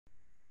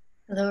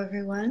Hello,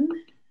 everyone.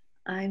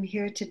 I'm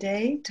here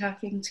today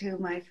talking to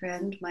my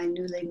friend, my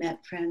newly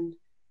met friend,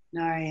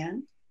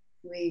 Narayan.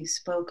 We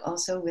spoke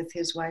also with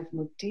his wife,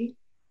 Mukti.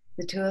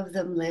 The two of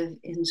them live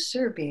in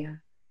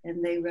Serbia,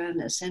 and they run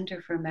a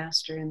center for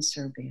master in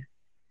Serbia.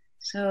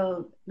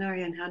 So,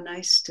 Narayan, how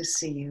nice to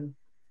see you.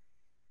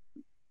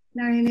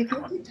 Narayan, if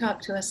you could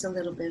talk to us a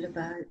little bit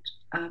about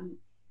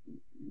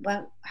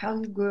how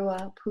you grew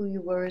up, who you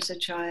were as a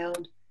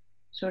child,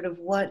 sort of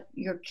what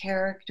your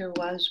character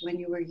was when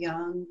you were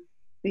young,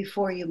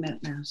 before you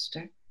met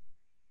Master.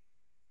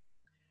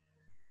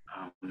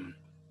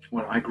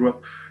 Well, I grew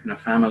up in a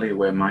family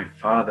where my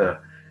father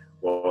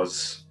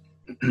was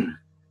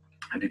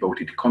a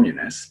devoted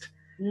communist,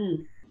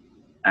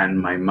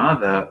 and my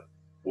mother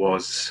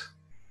was,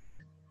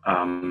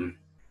 well,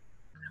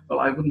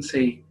 I wouldn't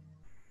say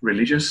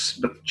religious,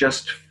 but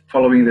just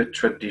following the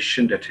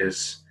tradition that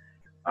is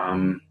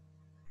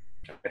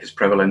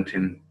prevalent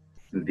in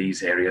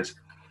these areas.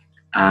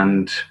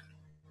 And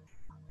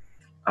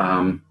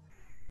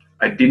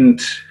I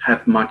didn't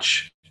have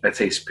much, let's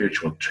say,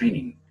 spiritual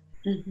training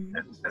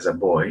as a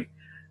boy.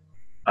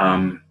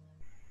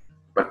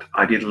 But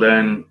I did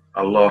learn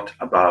a lot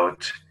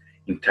about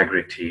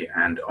integrity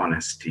and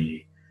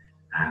honesty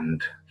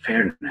and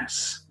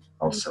fairness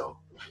also.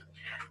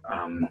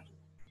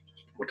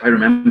 What I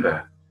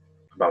remember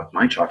about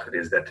my childhood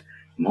is that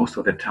most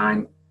of the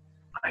time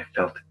I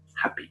felt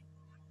happy.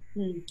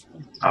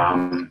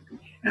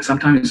 And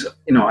sometimes,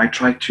 I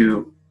try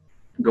to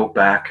go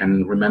back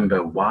and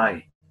remember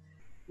why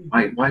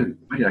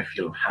did I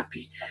feel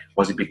happy?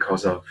 Was it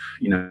because of,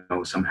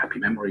 some happy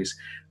memories?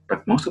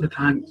 But most of the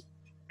time,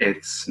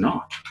 it's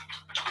not.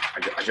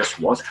 I just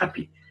was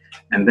happy.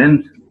 And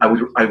then I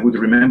would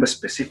remember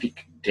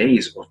specific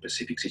days or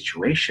specific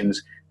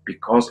situations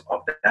because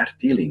of that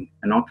feeling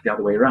and not the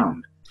other way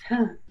around.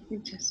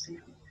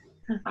 Interesting.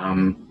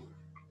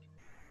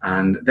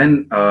 And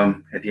then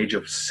at the age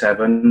of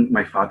 7,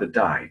 my father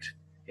died.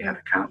 He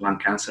had lung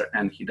cancer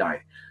and he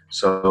died.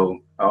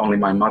 So only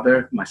my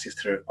mother, my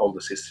sister, older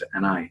sister,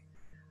 and I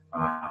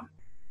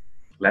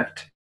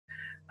left.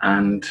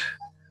 And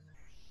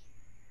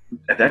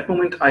at that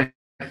moment, I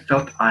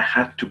felt I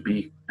had to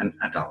be an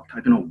adult. I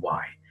don't know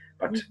why,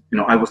 but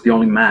I was the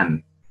only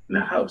man in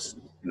the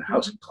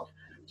household.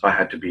 So I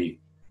had to be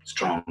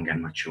strong and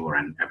mature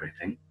and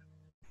everything.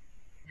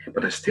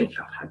 But I still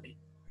felt happy,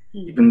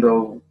 even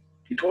though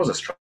it was a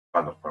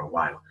struggle for a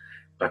while,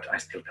 but I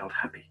still felt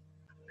happy.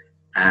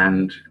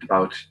 And at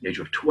about the age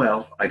of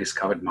 12, I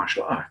discovered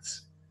martial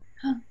arts,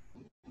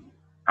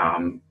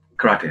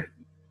 karate,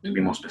 to be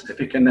more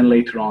specific, and then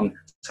later on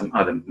some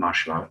other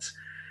martial arts.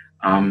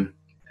 And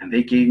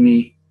they gave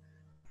me,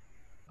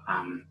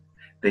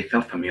 they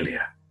felt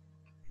familiar.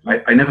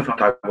 I never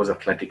thought I was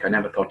athletic. I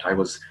never thought I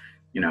was,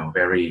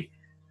 very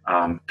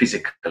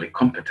physically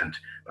competent.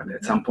 But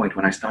at some point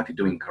when I started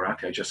doing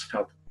karate, I just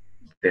felt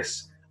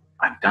this.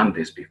 I've done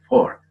this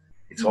before.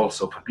 It's all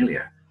so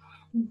familiar.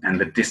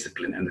 And the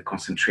discipline and the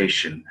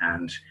concentration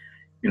and,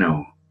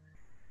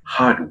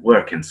 hard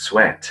work and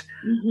sweat.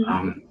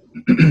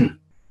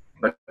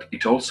 But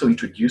it also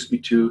introduced me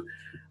to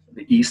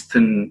the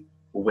Eastern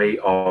way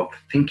of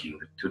thinking,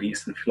 to the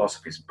Eastern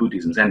philosophies,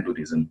 Buddhism, Zen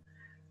Buddhism,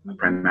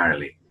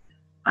 primarily.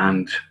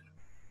 And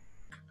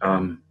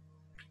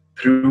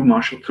through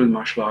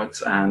martial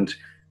arts and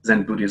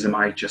Zen Buddhism,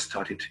 I just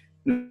started,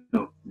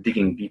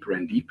 digging deeper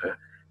and deeper.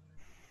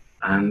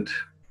 And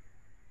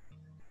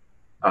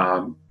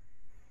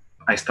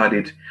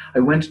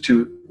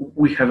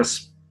we have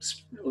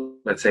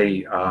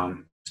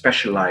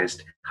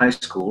specialized high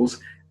schools,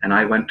 and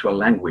I went to a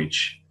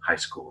language high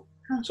school.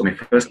 So my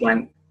first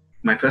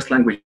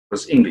language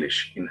was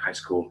English in high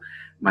school.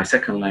 My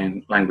second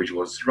language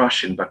was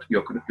Russian, but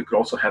you could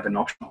also have an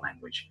optional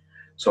language.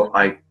 So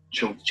I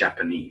chose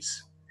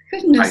Japanese.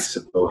 Goodness.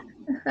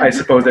 I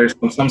suppose there's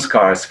some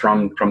scars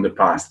from the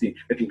past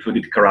that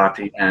included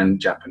karate and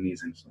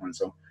Japanese and so on.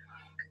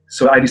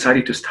 So I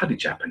decided to study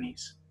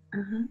Japanese.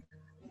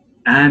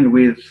 And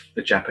with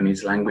the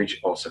Japanese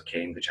language also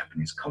came the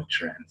Japanese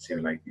culture and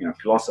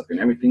philosophy and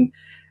everything.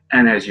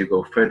 And as you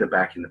go further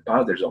back in the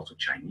past, there's also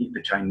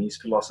the Chinese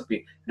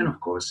philosophy, and of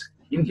course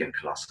Indian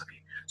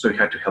philosophy. So you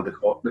had to have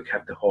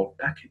the whole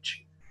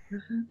package.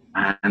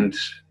 And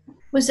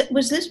was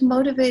this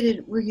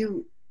motivated?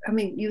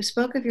 You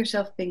spoke of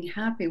yourself being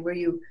happy. Were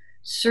you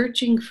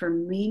searching for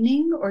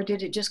meaning, or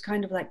did it just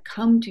kind of like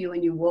come to you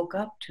and you woke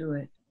up to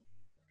it?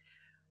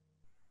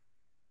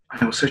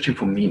 I was searching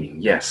for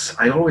meaning, yes.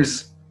 I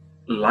always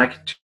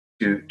liked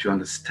to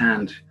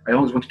understand. I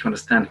always wanted to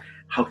understand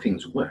how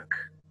things work.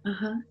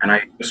 And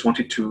I just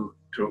wanted to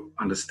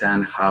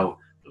understand how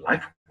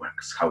life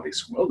works, how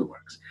this world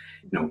works.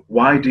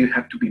 Why do you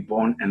have to be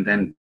born and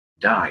then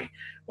die?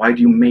 Why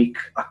do you make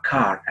a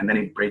car and then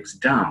it breaks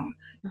down?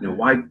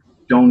 Why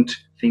don't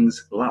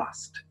things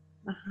last?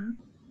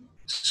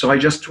 So I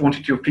just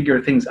wanted to figure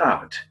things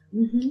out.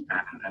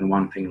 And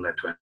one thing led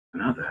to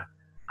another.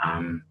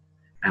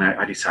 And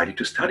I decided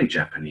to study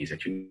Japanese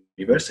at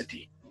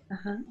university.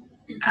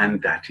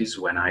 And that is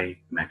when I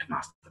met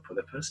Master for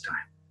the first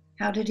time.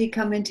 How did he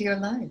come into your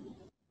life?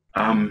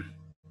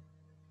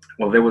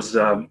 Well, there was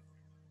a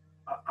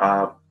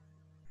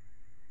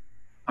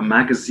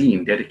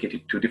magazine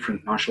dedicated to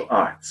different martial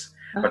arts,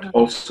 but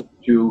also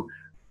to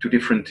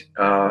different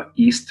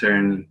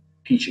Eastern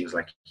teachings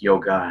like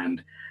yoga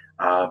and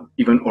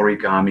even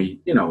origami.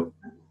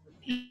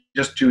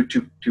 Just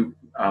to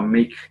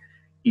make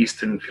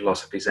Eastern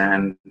philosophies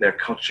and their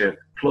culture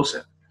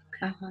closer.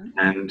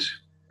 And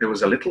there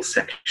was a little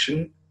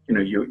section.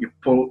 You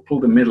pull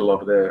the middle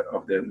of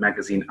the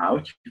magazine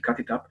out, you cut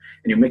it up,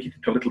 and you make it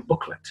into a little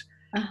booklet.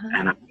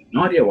 And I had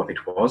no idea what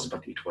it was,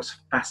 but it was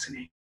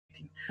fascinating.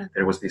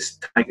 There was this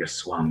tiger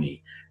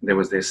Swami. There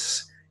was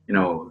this,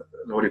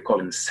 what do you call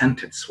him,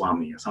 scented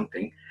Swami or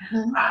something.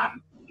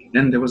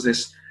 Then there was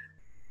this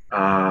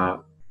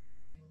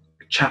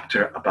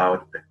chapter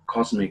about the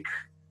cosmic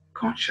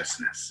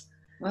consciousness.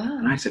 Wow.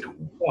 And I said,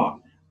 wow,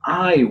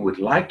 I would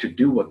like to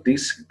do what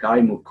this guy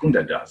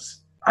Mukunda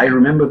does. I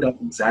remember that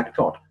exact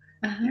thought.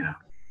 Yeah.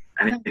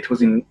 And that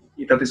was in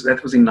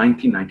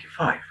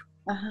 1995.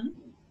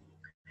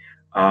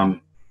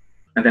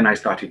 And then I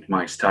started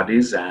my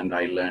studies, and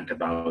I learned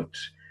about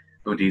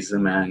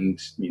Buddhism and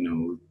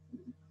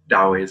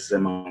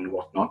Taoism and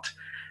whatnot.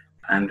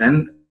 And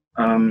then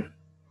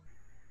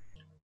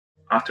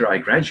after I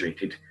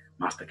graduated,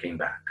 Master came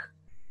back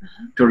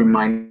to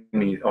remind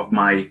me of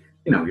my,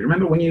 you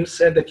remember when you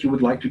said that you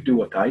would like to do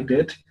what I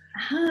did?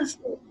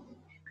 So,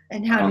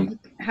 and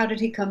how did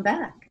he come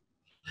back?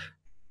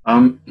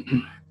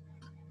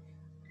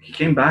 He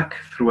came back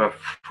through a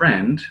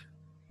friend.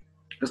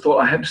 First of all,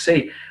 I have to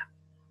say,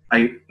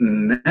 I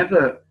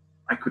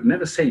could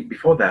never say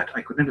before that,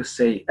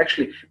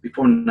 actually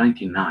before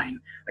 99,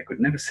 I could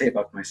never say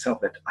about myself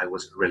that I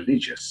was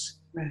religious.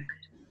 Right.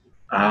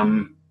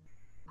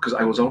 Because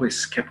I was always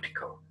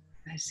skeptical.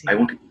 I see. I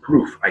wanted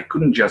proof. I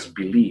couldn't just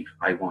believe.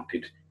 I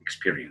wanted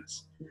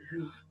experience.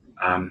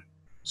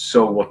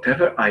 So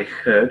whatever I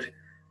heard,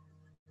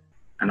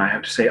 and I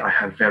have to say I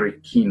have very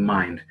keen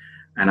mind,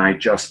 and I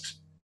just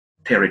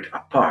tear it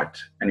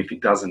apart. And if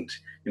it doesn't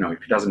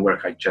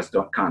work, I just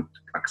can't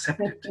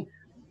accept it.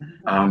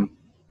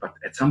 But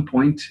at some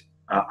point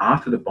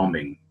after the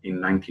bombing in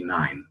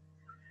 '99,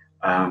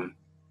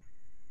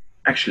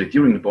 actually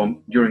during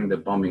the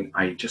bombing,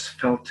 I just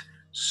felt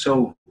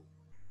so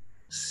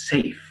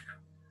safe,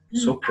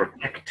 so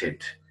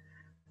protected,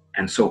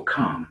 and so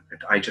calm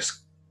that I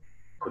just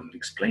couldn't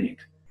explain it.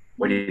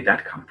 Where did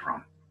that come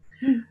from?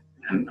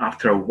 And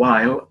after a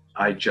while,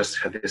 I just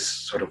had this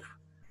sort of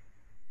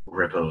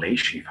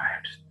revelation, if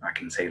I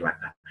can say it like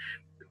that.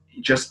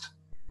 Just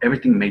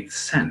everything made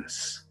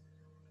sense.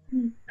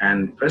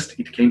 And first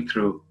it came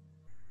through,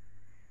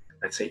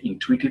 let's say,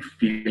 intuitive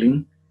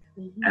feeling,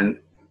 and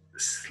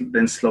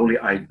then slowly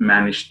I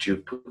managed to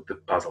put the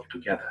puzzle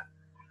together.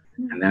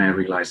 And then I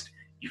realized,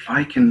 if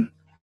I can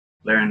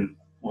learn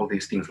all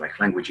these things like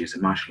languages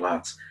and martial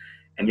arts,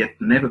 and yet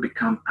never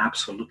become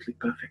absolutely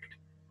perfect,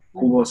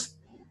 who was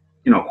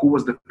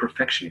the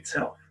perfection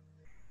itself?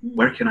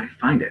 Where can I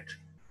find it?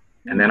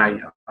 And then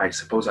I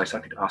suppose I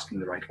started asking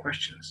the right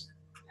questions.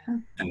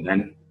 And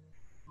then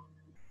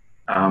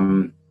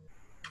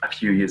a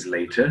few years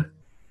later,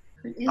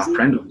 a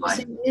friend of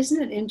mine...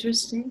 Isn't it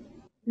interesting?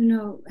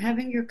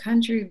 Having your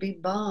country be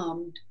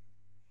bombed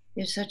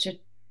is such a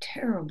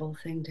terrible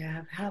thing to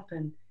have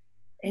happen.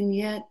 And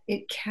yet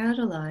it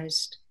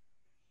catalyzed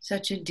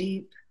such a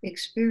deep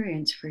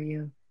experience for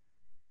you.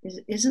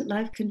 Isn't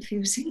life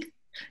confusing?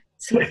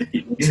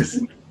 It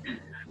is.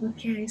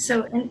 Okay,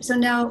 so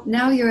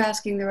now you're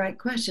asking the right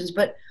questions,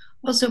 but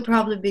also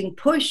probably being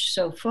pushed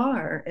so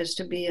far as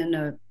to be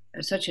in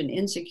such an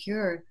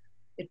insecure,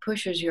 it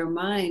pushes your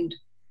mind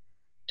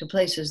to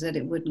places that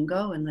it wouldn't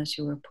go unless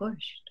you were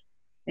pushed,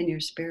 and your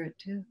spirit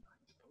too.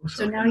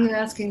 So now you're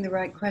asking the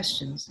right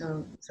questions.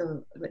 So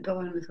go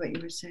on with what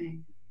you were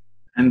saying.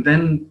 And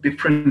then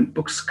different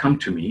books come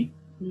to me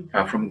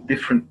from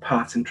different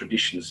paths and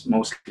traditions,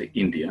 mostly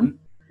Indian.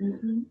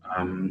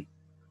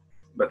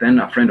 But then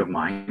a friend of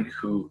mine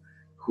who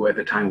at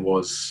the time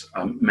was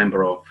a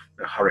member of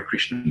the Hare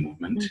Krishna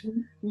movement,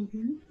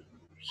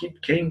 he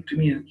came to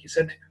me and he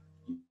said,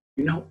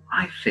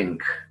 I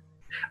think,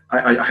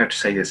 I have to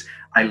say this,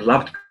 I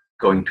loved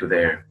going to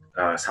their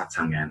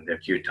satsang and their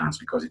kirtans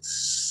because it's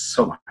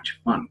so much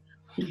fun.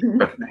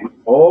 But they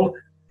all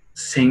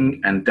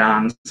sing and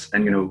dance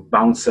and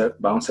bounce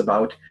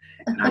about,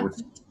 and I would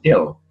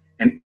still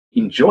and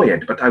enjoy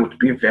it, but I would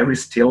be very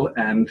still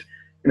and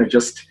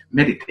just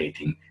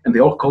meditating. And they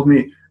all called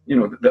me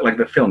like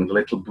the film The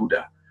Little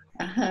Buddha,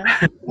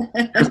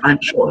 because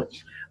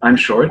I'm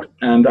short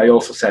and I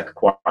also sat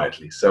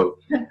quietly, so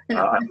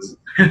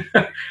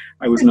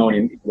I was known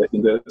in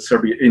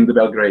the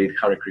Belgrade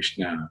Hare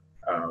Krishna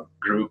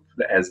group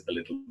as the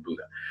Little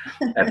Buddha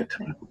at the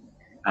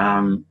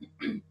time.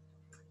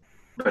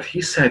 But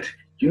he said,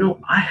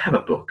 I have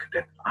a book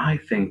that I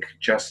think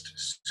just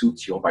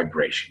suits your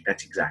vibration.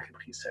 That's exactly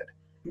what he said.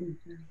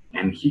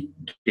 And he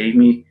gave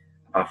me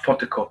a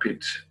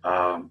photocopied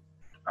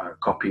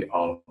copy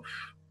of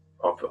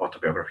the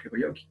autobiography of a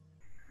yogi.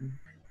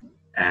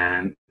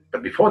 And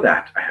But before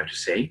that, I have to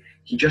say,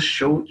 he just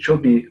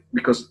showed me,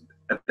 because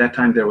at that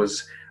time there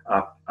was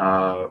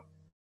a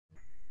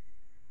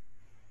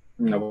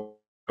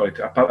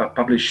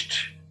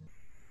published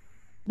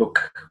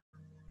book,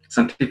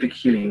 Scientific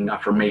Healing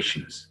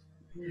Affirmations,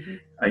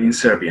 in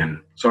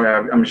Serbian.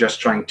 Sorry, I'm just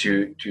trying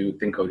to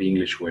think of the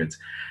English words.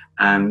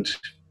 And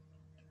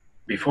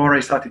before I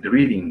started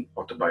reading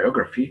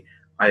autobiography,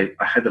 I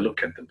had a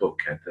look at the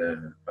book, at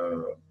the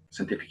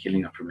Scientific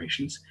Healing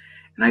Affirmations,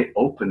 and I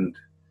opened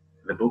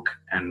the book,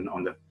 and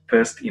on the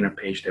first inner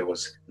page there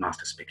was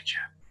Master's picture.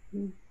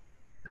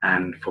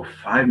 And for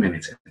 5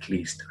 minutes at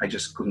least, I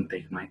just couldn't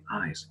take my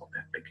eyes off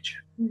that picture.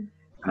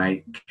 And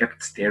I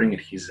kept staring at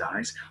his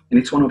eyes. And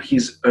it's one of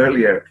his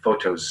earlier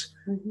photos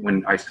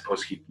when I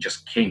suppose he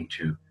just came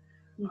to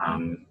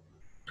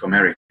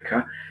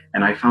America.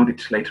 And I found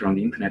it later on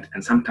the internet,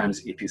 and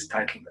sometimes it is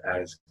titled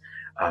as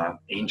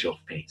Angel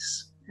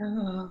Face.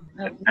 I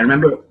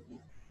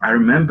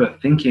remember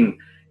thinking,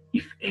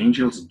 if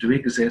angels do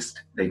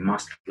exist, they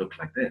must look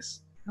like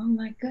this. Oh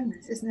my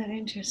goodness, isn't that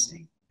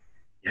interesting?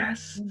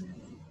 Yes.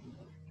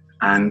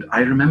 And I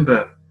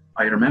remember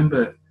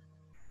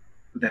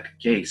that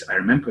gaze. I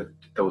remember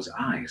those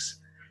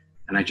eyes,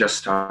 and I just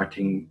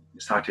started.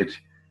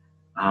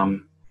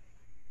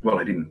 Well,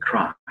 I didn't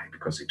cry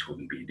because it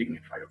wouldn't be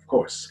dignified, of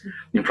course,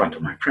 in front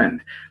of my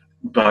friend.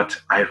 But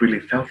I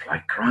really felt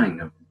like crying,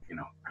 out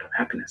of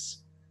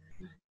happiness.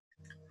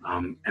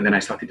 And then I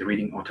started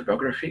reading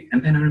autobiography,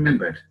 and then I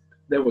remembered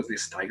there was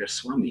this Tiger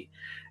Swami,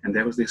 and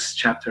there was this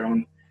chapter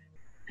on,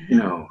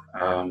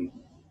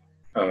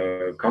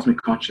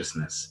 cosmic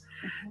consciousness,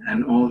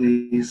 and all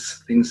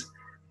these things.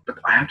 But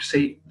I have to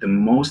say, the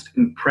most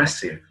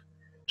impressive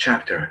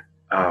chapter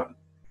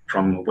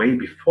from way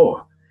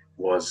before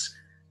was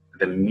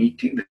the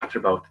chapter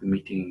about the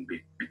meeting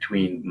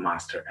between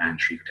Master and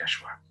Sri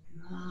Yukteswar.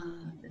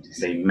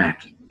 They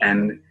met,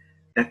 and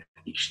that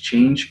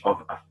exchange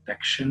of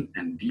affection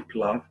and deep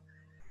love,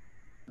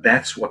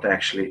 that's what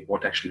actually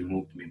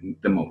moved me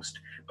the most.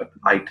 But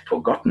I'd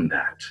forgotten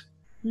that,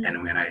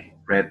 and when I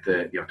read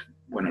the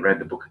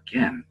book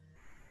again,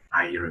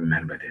 I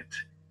remembered it.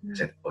 I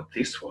said, "Oh,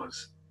 this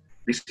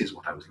is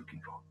what I was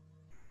looking for."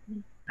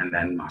 And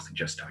then Master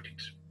just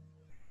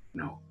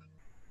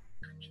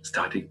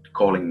started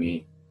calling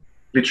me,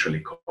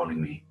 literally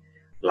calling me,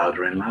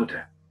 louder and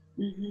louder.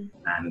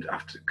 And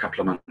after a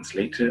couple of months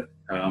later,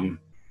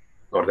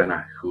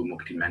 Gordana, who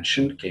Mukti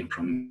mentioned, came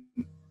from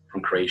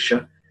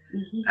Croatia,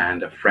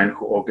 and a friend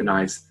who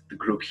organized the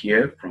group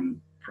here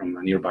from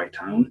a nearby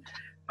town,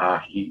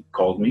 he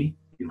called me,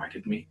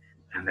 invited me,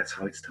 and that's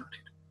how it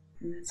started.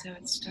 And that's how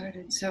it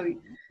started.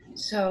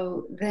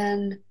 So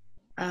then,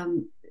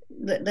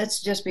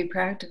 let's just be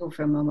practical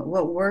for a moment.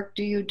 What work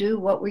do you do?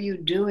 What were you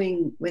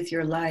doing with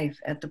your life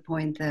at the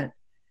point that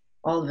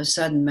all of a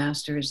sudden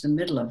Master is the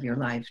middle of your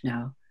life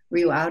now? Were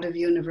you out of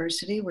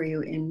university? Were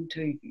you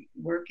into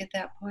work at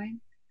that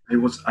point?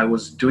 I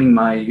was doing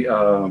my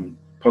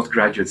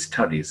postgraduate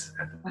studies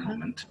at the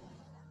moment.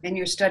 And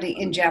you're studying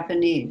in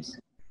Japanese?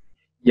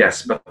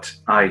 Yes, but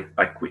I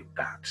quit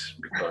that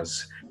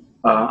because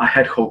I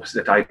had hopes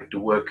that I could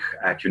work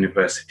at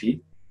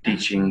university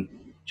teaching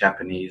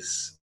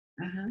Japanese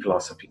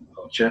philosophy and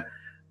culture,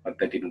 but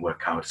that didn't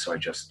work out. So I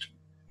just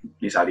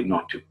decided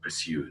not to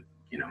pursue,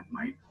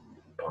 my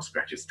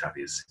postgraduate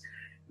studies.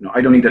 I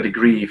don't need a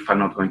degree if I'm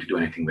not going to do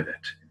anything with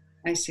it.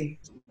 I see.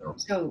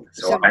 So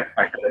I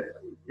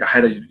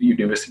had a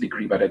university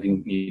degree, but I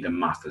didn't need a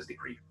master's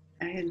degree.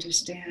 I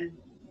understand.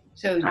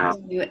 So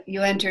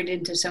you entered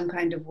into some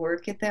kind of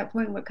work at that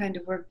point? What kind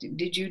of work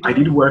did you do? I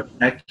did work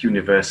at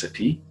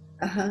university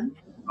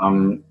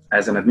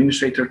as an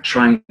administrator,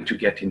 trying to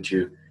get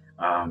into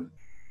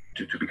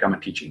to become a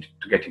teacher,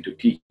 to get into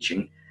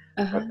teaching.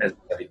 But as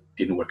it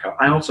didn't work out.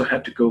 I also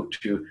had to go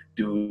to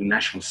do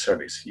national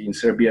service. In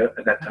Serbia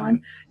at that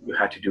time, you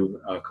had to do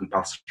a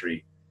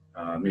compulsory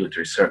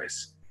military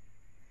service.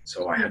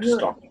 So I had to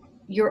stop.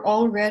 You're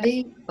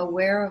already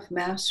aware of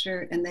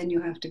Master, and then you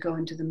have to go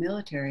into the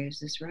military. Is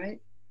this right?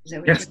 Is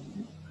that what you're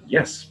saying?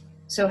 Yes.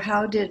 So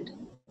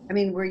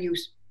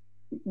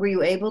were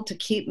you able to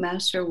keep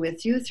Master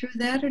with you through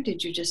that, or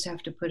did you just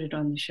have to put it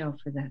on the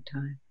shelf for that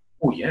time?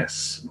 Oh,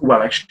 yes.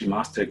 Well, actually,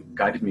 Master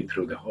guided me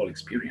through the whole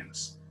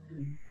experience.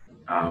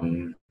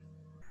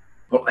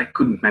 Well, I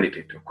couldn't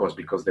meditate, of course,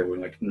 because there were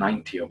like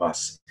 90 of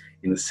us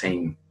in the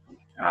same,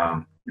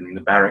 in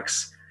the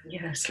barracks,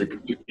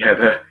 sleeping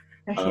together,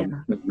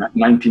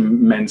 90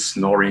 men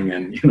snoring,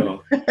 and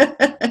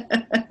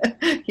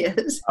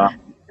Yes.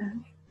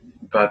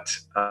 But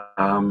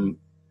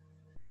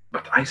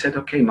I said,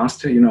 okay,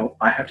 Master,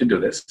 I have to do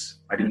this.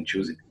 I didn't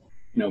choose it,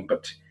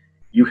 but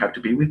you have to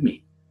be with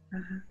me.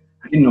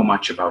 I didn't know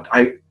much about.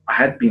 I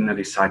had been a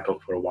disciple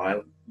for a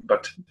while,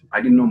 but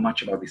I didn't know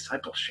much about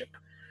discipleship.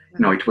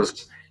 It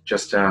was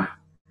just a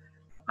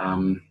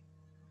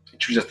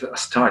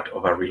start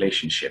of a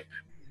relationship,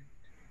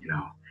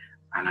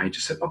 And I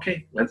just said,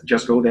 okay, let's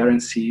just go there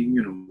and see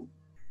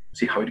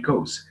how it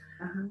goes.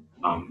 And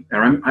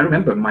I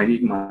remember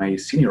my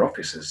senior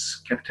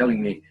officers kept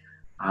telling me,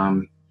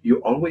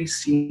 you always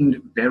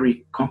seemed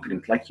very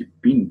confident, like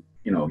you'd been,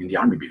 in the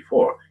army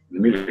before, in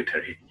the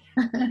military.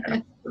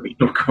 And,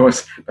 of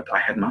course, but I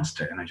had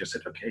master, and I just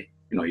said, okay,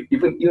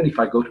 even if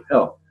I go to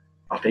hell,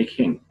 I'll take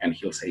him, and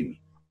he'll save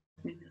me.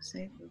 And he'll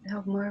save me.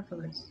 How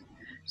marvelous!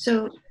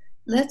 So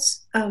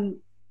let's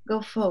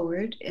go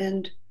forward,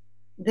 and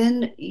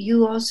then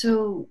you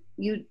also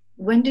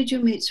When did you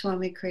meet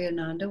Swami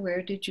Kriyananda?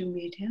 Where did you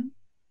meet him?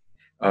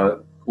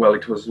 Well,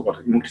 it was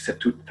what Mukti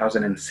said,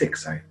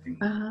 2006, I think,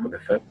 for the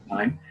first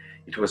time.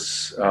 It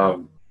was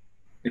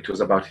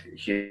about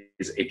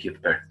his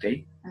 80th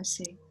birthday. I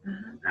see.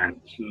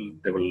 And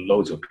there were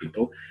loads of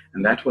people,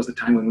 and that was the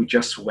time when we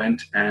just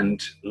went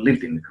and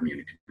lived in the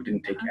community. We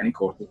didn't take any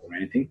courses or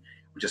anything.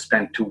 We just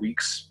spent 2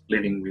 weeks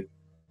living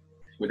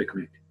with the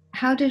community.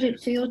 How did it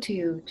feel to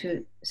you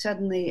to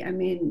suddenly,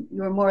 you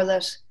were more or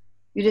less,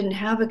 you didn't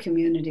have a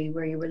community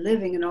where you were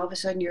living, and all of a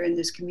sudden you're in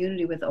this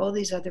community with all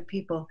these other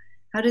people.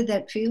 How did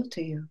that feel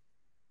to you?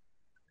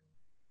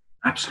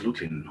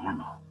 Absolutely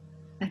normal.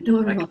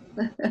 Normal.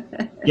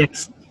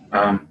 Yes.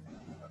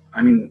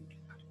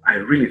 I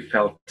really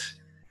felt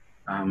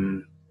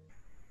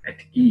at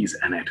ease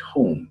and at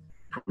home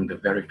from the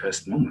very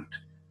first moment.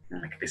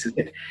 Like, this is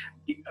it.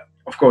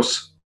 Of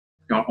course,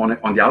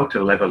 on the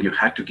outer level, you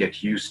had to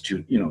get used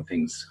to,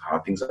 things, how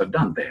things are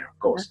done there, of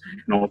course,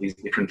 and all these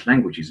different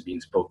languages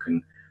being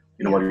spoken,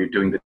 while you're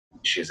doing the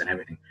dishes and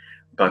everything.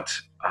 But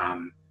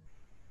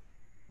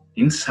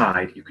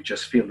inside, you could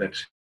just feel that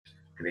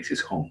this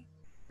is home.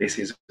 This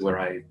is where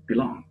I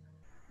belong.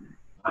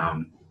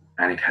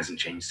 And it hasn't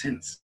changed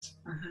since.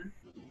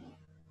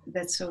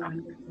 That's so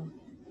wonderful.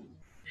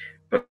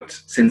 But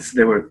since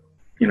there were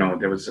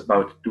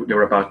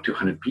about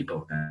 200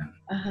 people then,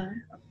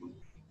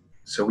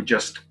 so we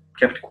just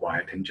kept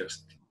quiet and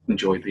just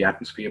enjoyed the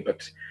atmosphere.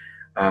 But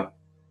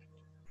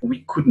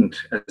we couldn't,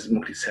 as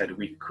Mukti said,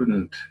 we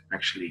couldn't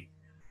actually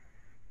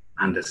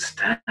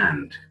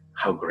understand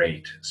how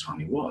great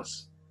Swami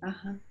was.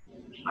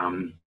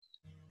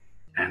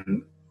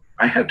 And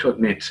I had to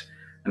admit,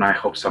 and I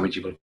hope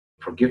Swamiji will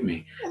forgive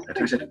me, that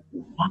I said,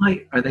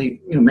 why are they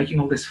making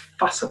all this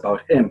fuss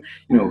about him?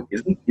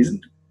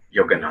 Isn't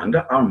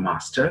Yogananda our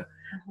master?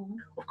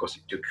 Of course,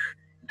 it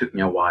took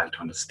me a while to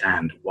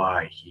understand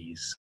why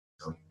he's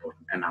so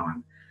important, and now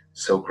I'm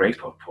so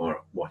grateful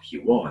for what he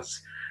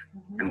was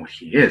and what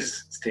he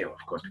is still,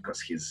 of course,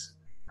 because he's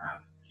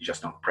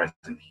just not present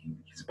in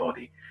his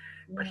body,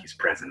 but he's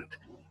present.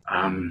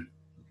 And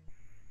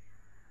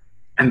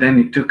then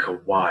it took a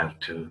while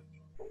to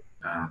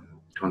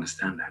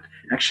understand that.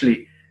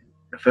 Actually,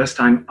 the first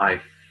time I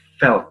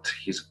felt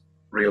his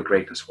real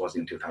greatness was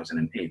in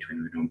 2008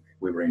 when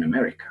we were in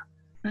America.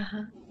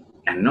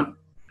 And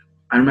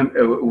I remember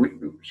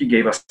he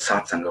gave us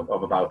satsang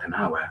of about an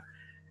hour,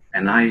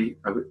 and I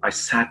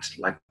sat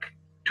like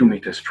 2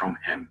 meters from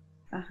him.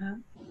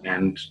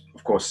 And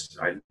of course,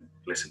 I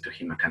listened to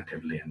him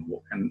attentively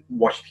and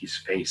watched his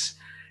face,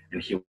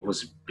 and he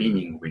was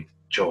beaming with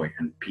joy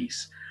and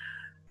peace.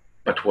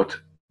 But what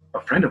a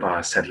friend of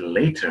ours said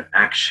later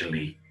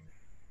actually,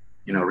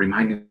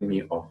 reminded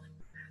me of,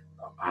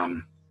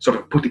 sort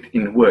of put it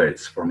in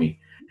words for me.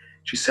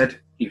 She said,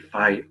 if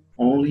I'd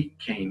only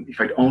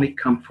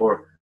come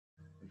for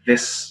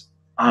this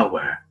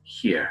hour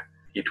here,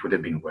 it would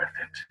have been worth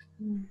it.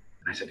 And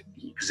I said,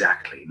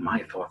 exactly,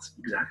 my thoughts,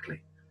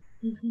 exactly.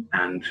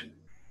 And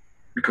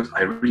because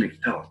I really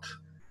felt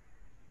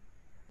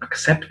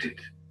accepted,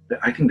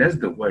 I think that's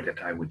the word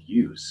that I would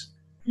use.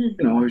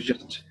 I was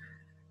just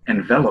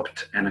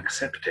enveloped and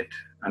accepted,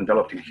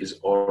 enveloped in his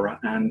aura,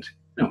 and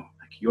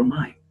like, you're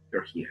mine,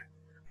 you're here.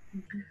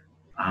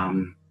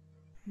 And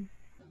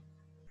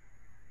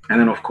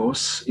then, of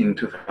course, in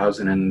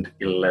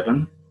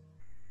 2011,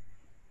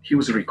 he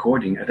was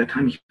recording. At that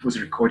time, he was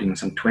recording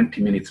some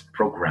 20 minutes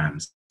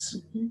programs.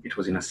 It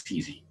was in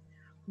Assisi.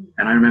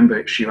 And I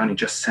remember Shivani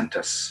just sent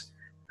us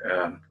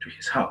to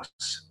his house.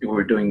 We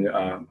were doing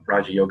a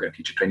Raja Yoga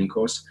teacher training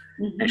course.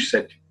 And she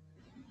said,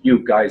 you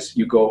guys,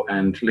 you go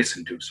and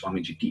listen to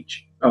Swamiji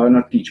teach.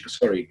 Not teach, but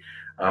sorry,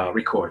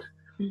 record.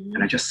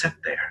 And I just sat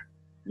there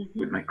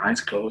with my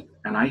eyes closed,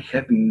 and I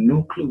had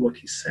no clue what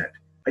he said.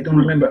 I don't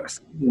remember a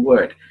single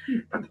word,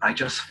 but I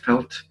just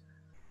felt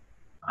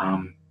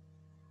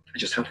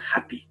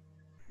happy.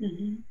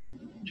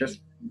 Just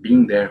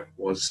being there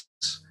was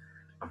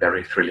a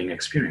very thrilling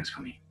experience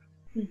for me.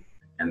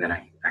 And then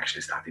I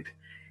actually started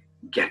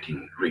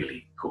getting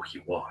really who he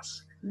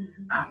was,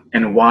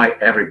 and why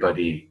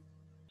everybody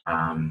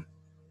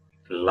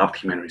loved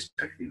him and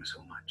respected him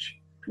so much,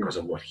 because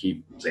of what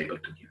he was able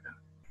to give them.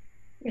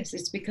 Yes,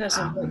 it's because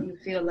of what you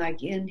feel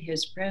like in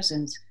his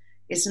presence.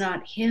 It's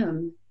not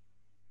him.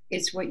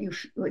 It's what you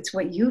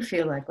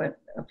feel like, what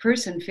a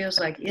person feels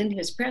like in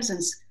his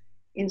presence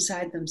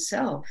inside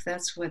themselves.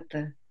 That's what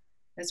the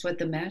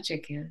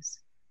magic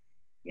is.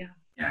 Yeah.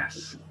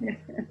 Yes.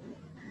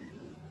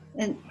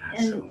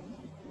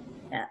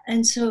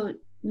 and so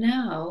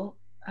now,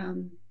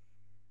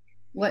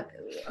 what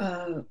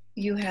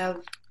you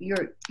have,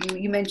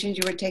 you mentioned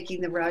you were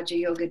taking the Raja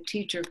Yoga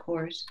teacher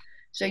course.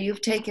 So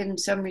you've taken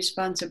some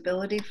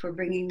responsibility for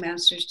bringing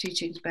master's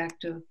teachings back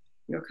to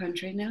your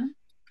country now?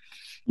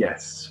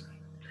 Yes.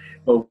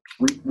 Well,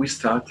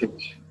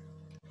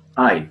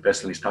 I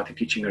personally started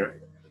teaching her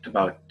at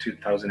about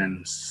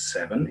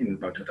 2007, in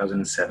about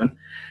 2007,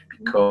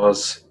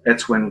 because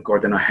that's when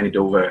Gordon handed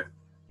over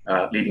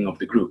leading of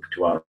the group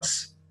to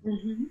us.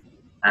 Mm-hmm.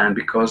 And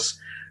because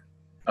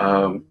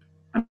a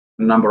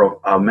number of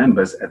our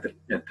members at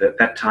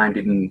that time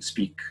didn't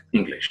speak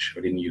English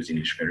or didn't use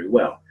English very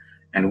well.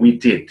 And we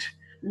did.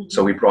 Mm-hmm.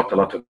 So we brought a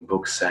lot of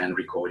books and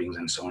recordings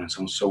and so on and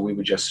so on. So we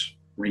would just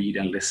read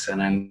and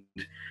listen. And,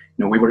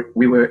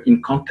 we were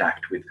in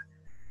contact with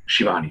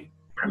Shivani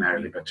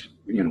primarily, but,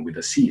 with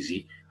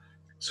Assisi.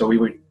 So we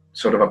were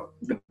sort of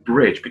the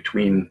bridge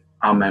between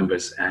our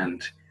members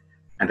and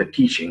the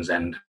teachings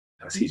and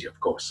Assisi, of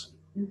course.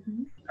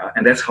 Mm-hmm.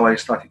 And that's how I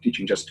started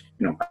teaching. Just,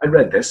 I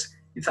read this.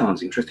 It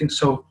sounds interesting.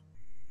 So,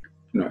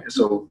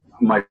 so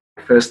my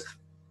first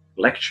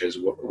lectures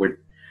were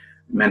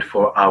meant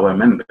for our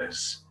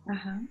members,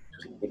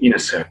 the inner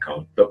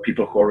circle, the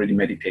people who already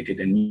meditated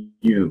and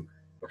knew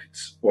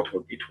what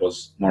it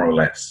was more or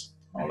less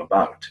all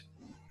about.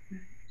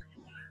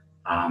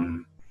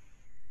 And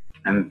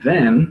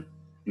then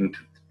in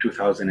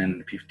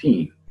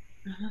 2015,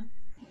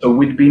 so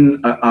we'd been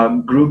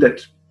a group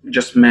that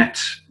just met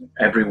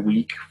every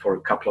week for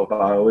a couple of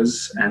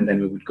hours, and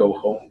then we would go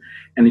home,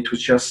 and it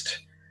was just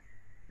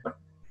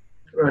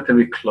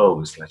relatively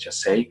close, let's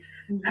just say.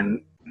 Mm-hmm.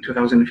 And in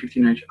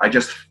 2015, I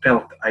just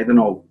felt, I don't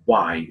know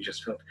why, I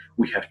just felt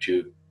we have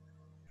to,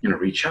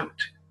 reach out.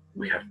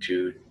 We have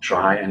to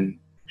try and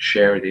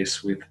share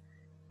this with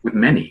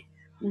many.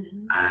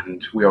 Mm-hmm.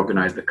 And we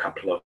organized a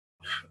couple of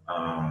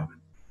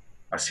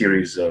a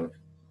series of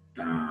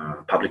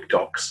public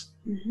talks.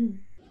 Mm-hmm.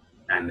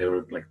 And there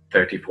were like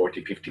 30,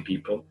 40, 50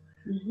 people.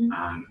 Mm-hmm.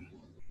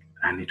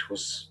 And it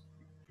was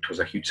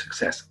a huge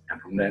success.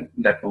 And from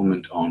that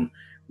moment on,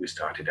 we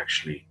started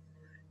actually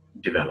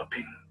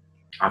developing.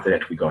 After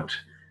that, we got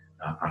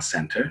our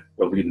center.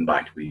 Well, we didn't buy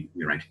it, we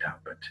rented it out.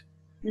 But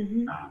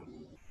mm-hmm.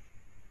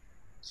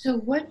 So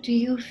what do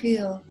you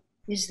feel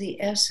is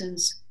the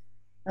essence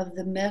of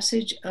the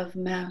message of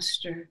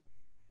Master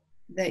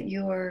that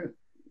you're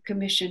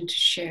commissioned to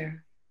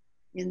share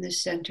in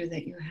this center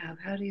that you have?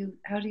 How do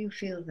you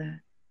feel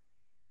that?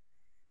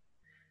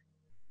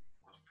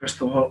 First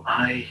of all,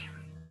 I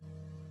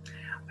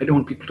don't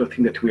want people to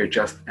think that we are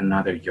just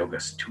another yoga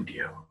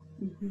studio.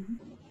 Mm-hmm.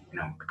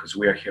 Because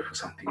we are here for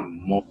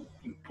something more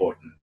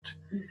important.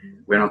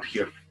 Mm-hmm. We're not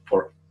here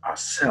for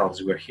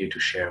ourselves. We're here to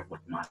share what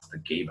Master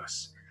gave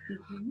us.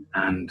 Mm-hmm.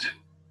 And,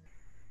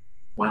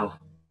 well,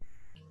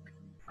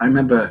 I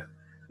remember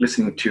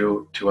listening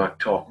to a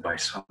talk by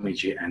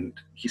Swamiji, and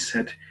he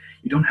said,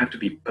 you don't have to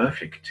be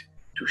perfect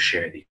to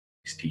share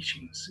these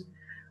teachings.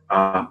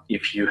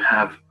 If you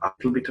have a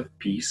little bit of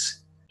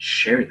peace,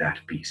 share that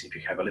peace. If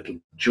you have a little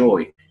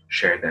joy,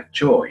 share that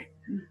joy.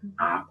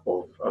 Mm-hmm.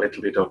 Or a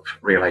little bit of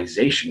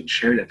realization,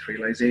 share that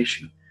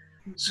realization.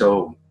 Mm-hmm.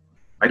 So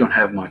I don't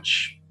have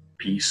much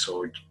peace,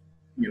 or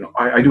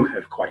I do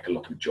have quite a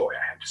lot of joy,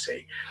 I have to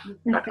say,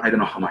 but I don't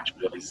know how much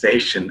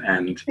realization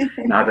and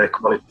other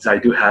qualities I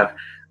do have.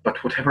 But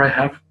whatever I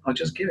have, I'll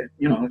just give it.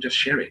 I'll just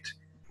share it,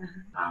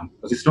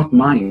 because it's not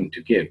mine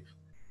to give.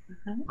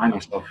 Mm-hmm. I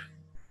myself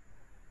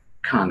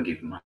can't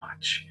give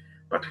much,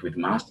 but with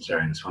Master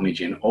and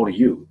Swamiji and all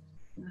you,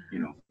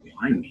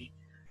 behind me,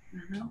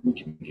 we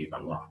can give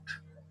a lot.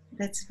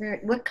 That's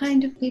what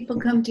kind of people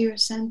come to your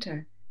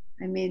center?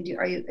 I mean,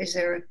 is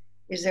there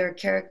a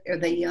character? Are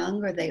they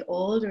young? Are they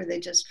old? Or are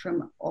they just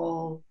from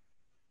all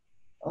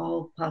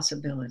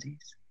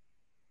possibilities?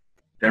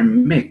 They're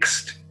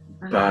mixed,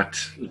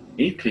 but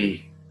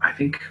lately, I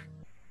think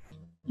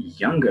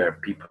younger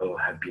people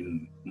have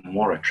been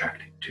more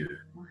attracted to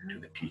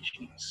the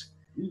teachings.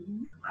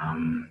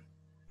 Mm-hmm.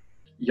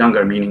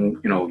 Younger meaning,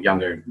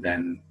 younger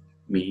than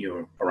me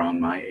or around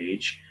my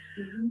age.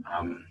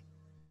 Mm-hmm.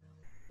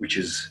 Which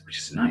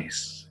is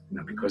nice,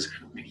 because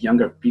with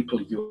younger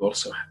people you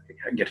also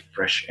get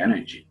fresh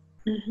energy.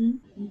 Mm-hmm.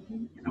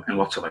 Mm-hmm. And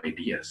lots of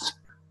ideas.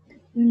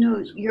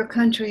 Your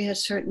country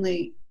has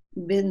certainly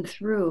been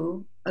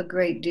through a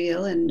great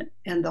deal, and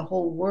the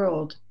whole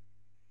world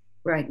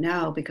right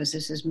now, because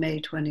this is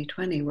May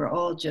 2020, we're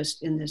all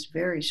just in this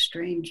very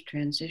strange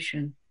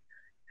transition.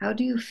 How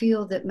do you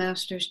feel that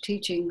Master's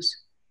teachings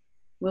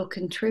will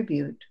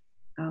contribute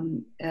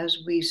as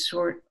we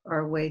sort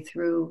our way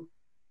through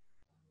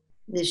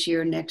this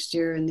year, next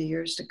year, and the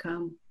years to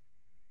come?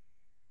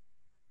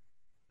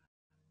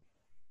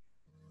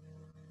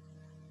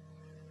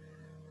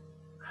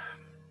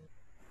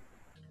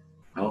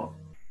 Well,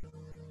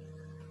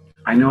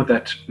 I know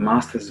that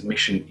Master's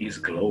mission is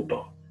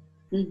global.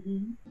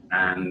 Mm-hmm.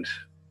 And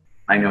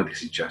I know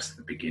this is just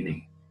the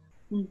beginning.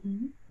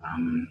 Mm-hmm.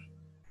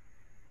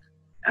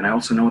 And I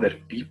also know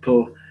that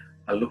people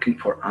are looking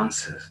for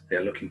answers.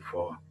 They're looking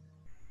for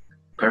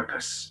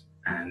purpose,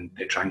 and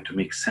they're trying to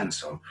make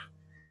sense of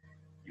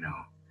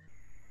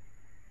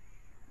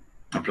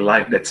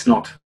life that's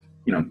not,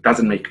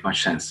 doesn't make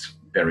much sense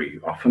very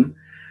often.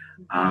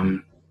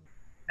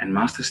 And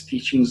Master's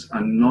teachings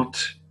are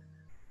not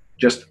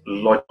just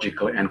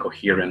logical and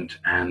coherent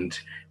and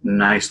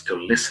nice to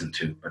listen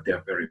to, but they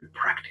are very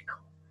practical.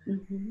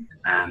 Mm-hmm.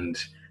 And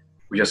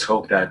we just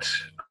hope that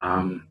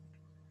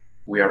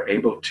we are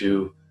able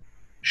to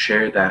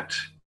share that,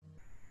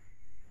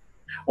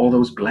 all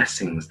those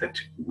blessings that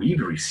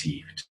we've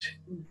received,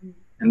 mm-hmm.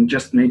 and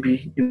just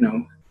maybe,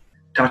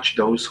 touch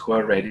those who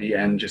are ready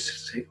and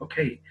just say,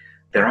 okay,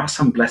 there are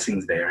some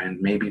blessings there,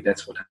 and maybe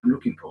that's what I'm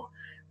looking for.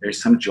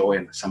 There's some joy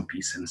and some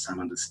peace and some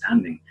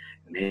understanding.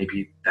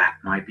 Maybe that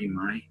might be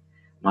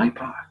my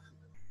path.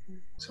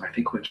 So I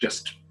think we'll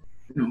just,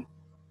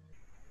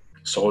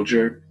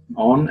 soldier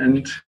on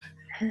and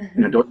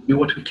do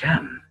what we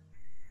can.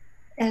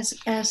 As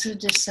a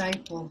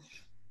disciple,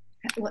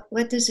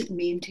 what does it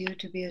mean to you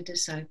to be a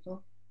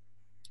disciple?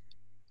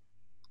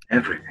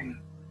 Everything.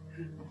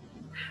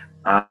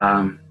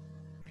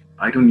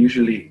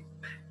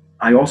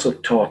 I also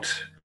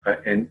taught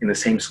in the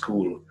same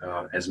school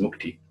as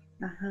Mukti.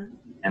 Uh-huh.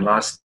 And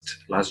last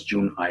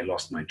June, I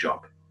lost my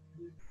job.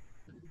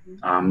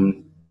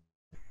 Mm-hmm.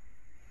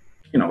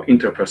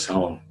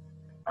 Interpersonal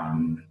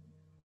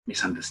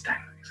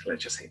misunderstandings,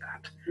 let's just say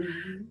that.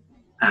 Mm-hmm.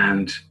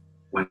 And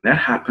when that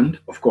happened,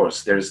 of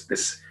course, there's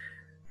this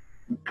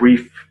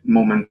brief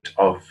moment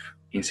of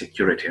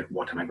insecurity.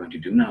 What am I going to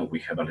do now? We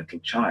have a little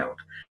child,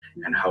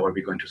 and how are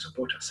we going to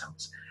support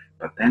ourselves?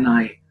 But then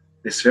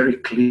this very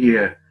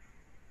clear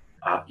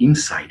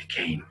insight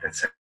came that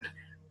said,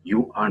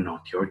 you are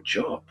not your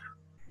job.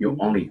 You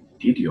only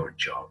did your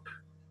job.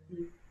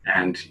 Mm-hmm.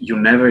 And you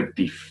never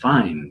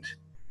defined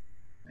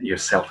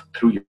yourself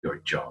through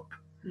your job.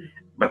 Mm-hmm.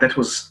 But that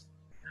was,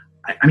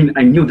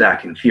 I knew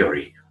that in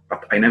theory,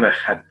 but I never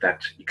had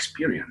that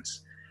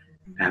experience.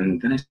 Mm-hmm. And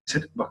then I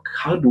said, but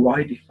how do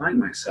I define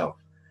myself?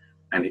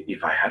 And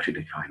if I have to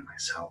define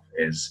myself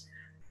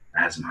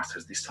as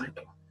Master's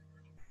disciple,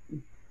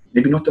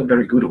 maybe not a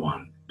very good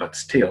one, but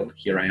still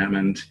here I am,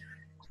 and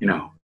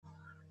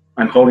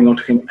I'm holding on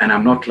to him and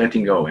I'm not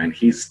letting go, and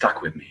he's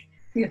stuck with me.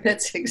 Yeah,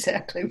 that's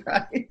exactly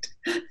right.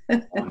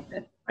 I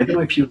don't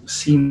know if you've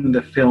seen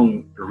the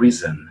film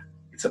Risen.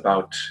 It's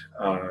about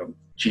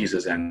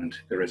Jesus and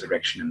the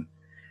resurrection.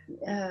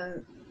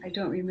 I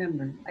don't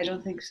remember. I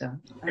don't think so.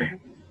 Okay. Uh-huh.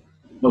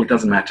 Well, it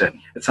doesn't matter.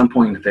 At some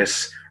point,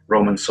 this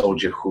Roman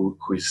soldier who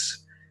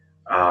is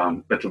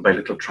little by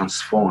little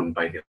transformed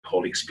by the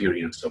whole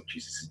experience of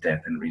Jesus'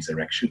 death and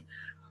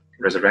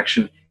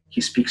resurrection,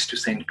 he speaks to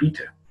Saint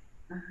Peter.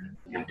 Uh-huh.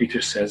 And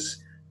Peter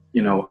says,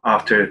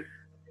 after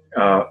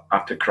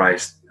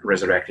Christ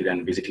resurrected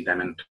and visited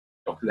them and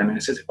talked to them, and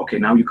he says, okay,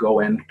 now you go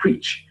and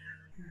preach.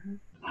 Uh-huh.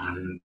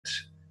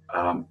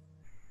 And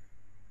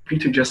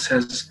Peter just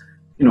says,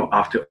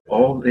 after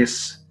all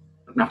this,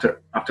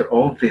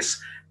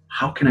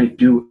 how can I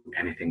do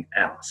anything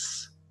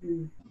else?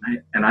 Mm-hmm.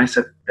 And I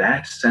said,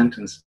 that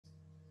sentence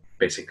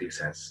basically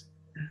says,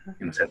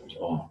 uh-huh. Says it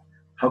all.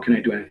 How can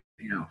I do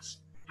anything else?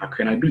 How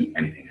can I be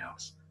anything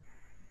else?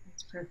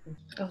 That's perfect.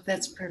 Oh,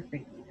 that's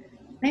perfect.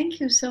 Thank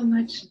you so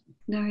much,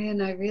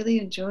 Narayan. I really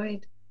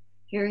enjoyed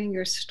hearing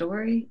your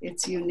story.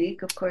 It's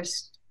unique, of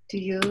course, to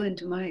you and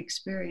to my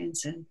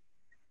experience. And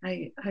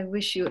I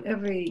wish you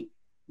every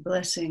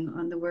blessing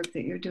on the work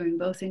that you're doing,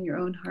 both in your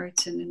own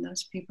hearts and in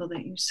those people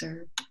that you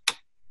serve.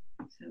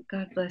 So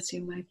God bless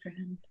you, my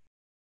friend.